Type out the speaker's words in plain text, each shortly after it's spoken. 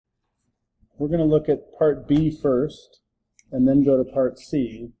we're going to look at part B first, and then go to part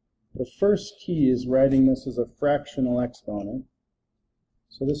C. The first key is writing this as a fractional exponent.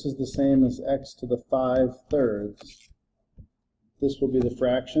 So this is the same as x to the 5/3. This will be the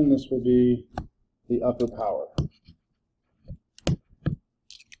fraction, this will be the upper power.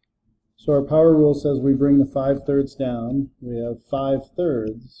 So our power rule says we bring the 5/3 down. We have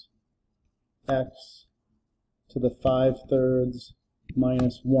 5/3 x to the 5/3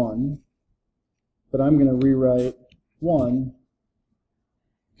 minus 1. But I'm going to rewrite 1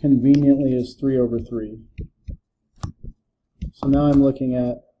 conveniently as 3/3. So now I'm looking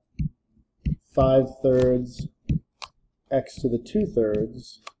at 5/3 x to the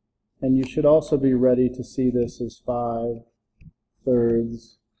 2/3, and you should also be ready to see this as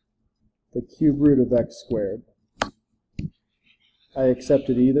 5/3 the cube root of x squared. I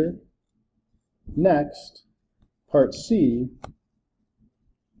accepted either. Next, part C,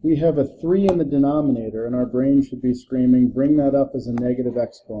 we have a 3 in the denominator, and our brain should be screaming, bring that up as a negative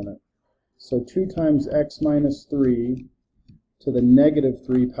exponent. So 2 times x minus 3 to the negative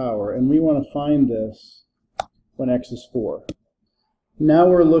 3 power, and we want to find this when x is 4. Now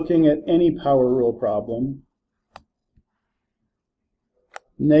we're looking at any power rule problem.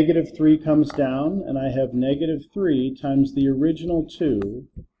 Negative 3 comes down, and I have negative 3 times the original 2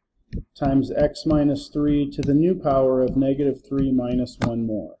 times x minus 3 to the new power of negative 3 minus 1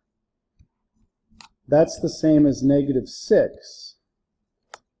 more. That's the same as negative 6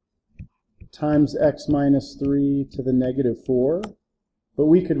 times x minus 3 to the negative 4, but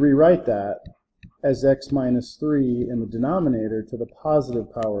we could rewrite that as x minus 3 in the denominator to the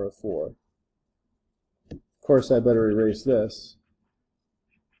positive power of 4. Of course, I better erase this.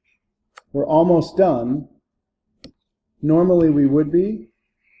 We're almost done. Normally we would be,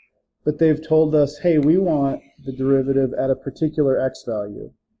 but they've told us, hey, we want the derivative at a particular x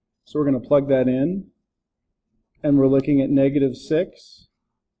value. So we're going to plug that in, and we're looking at negative 6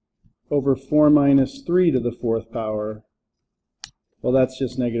 over 4 minus 3 to the 4th power. Well, that's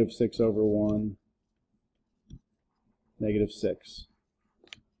just negative 6 over 1, negative 6.